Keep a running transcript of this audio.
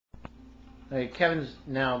Okay, Kevin's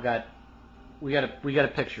now got. We got a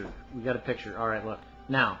picture. We got a picture. All right, look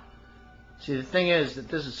now. See, the thing is that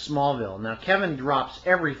this is Smallville. Now Kevin drops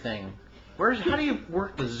everything. How do you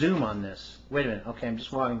work the zoom on this? Wait a minute. Okay, I'm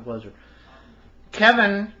just walking closer.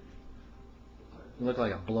 Kevin, you look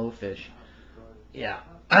like a blowfish. Yeah.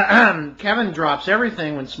 Kevin drops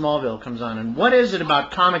everything when Smallville comes on. And what is it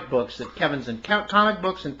about comic books that Kevin's in? Comic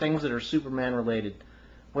books and things that are Superman related.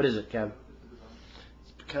 What is it, Kev?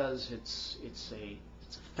 It's because it's a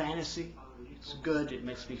fantasy. It's good. It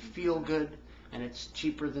makes me feel good, and it's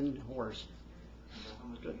cheaper than horse.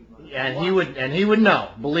 Good. And he would know.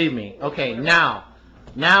 Believe me. Okay, now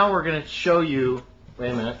we're gonna show you.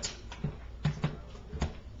 Wait a minute.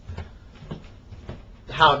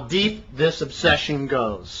 How deep this obsession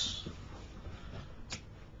goes.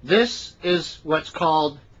 This is what's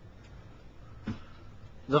called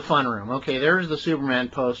the fun room. Okay, there's the Superman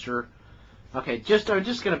poster. Okay, I'm just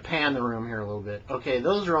going to pan the room here a little bit. Okay,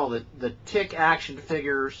 those are all the Tick action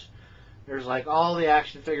figures. There's like all the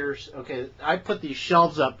action figures. Okay, I put these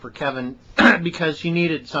shelves up for Kevin because he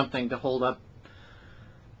needed something to hold up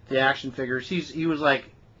the action figures. He's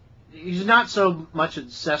not so much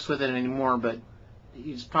obsessed with it anymore, but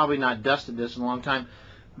he's probably not dusted this in a long time.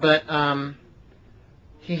 But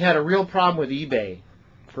he had a real problem with eBay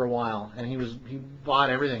for a while, and he bought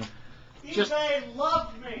everything. eBay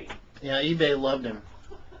loved me. Yeah, eBay loved him.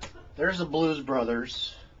 There's the Blues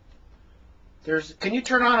Brothers. Can you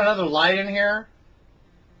turn on another light in here?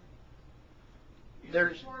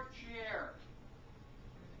 There's.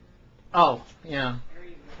 Oh, yeah.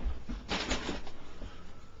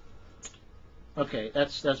 Okay,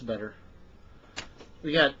 that's better.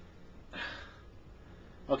 We got.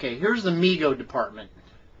 Okay, here's the Mego department.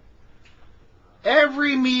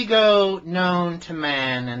 Every Mego known to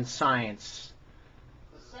man and science.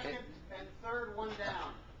 The second and third one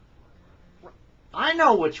down. I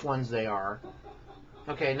know which ones they are.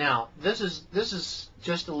 Okay, now this is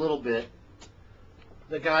just a little bit.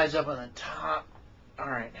 The guys up on the top. All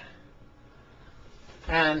right.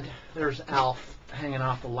 And there's Alf hanging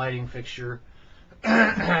off the lighting fixture.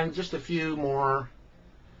 And just a few more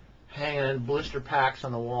hanging in blister packs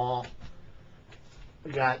on the wall.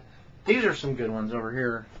 We got, these are some good ones over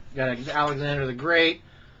here. We got Alexander the Great,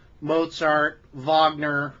 Mozart,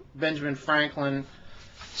 Wagner, Benjamin Franklin,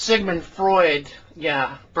 Sigmund Freud.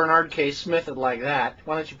 Yeah, Bernard K. Smith would like that.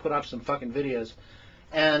 Why don't you put up some fucking videos?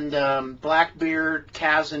 And Blackbeard,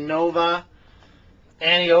 Casanova,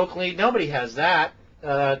 Annie Oakley. Nobody has that.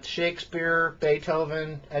 Shakespeare,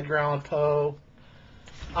 Beethoven, Edgar Allan Poe,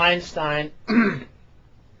 Einstein.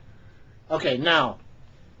 Okay, now,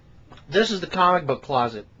 this is the comic book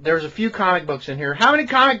closet. There's a few comic books in here. How many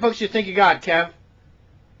comic books do you think you got, Kev?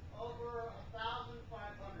 Over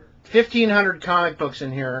 1,500. 1,500 comic books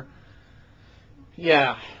in here.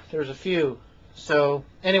 Yeah, there's a few. So,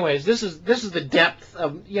 anyways, this is the depth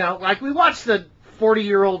of, like we watched the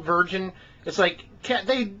 40-Year-Old Virgin. It's like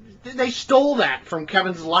they stole that from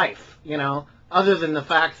Kevin's life, other than the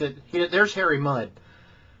fact that there's Harry Mudd.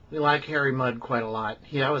 We like Harry Mudd quite a lot.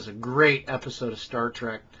 That was a great episode of Star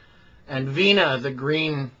Trek. And Vina, the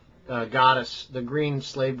green goddess, the green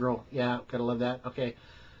slave girl. Yeah, gotta love that. Okay,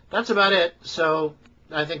 that's about it. So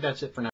I think that's it for now.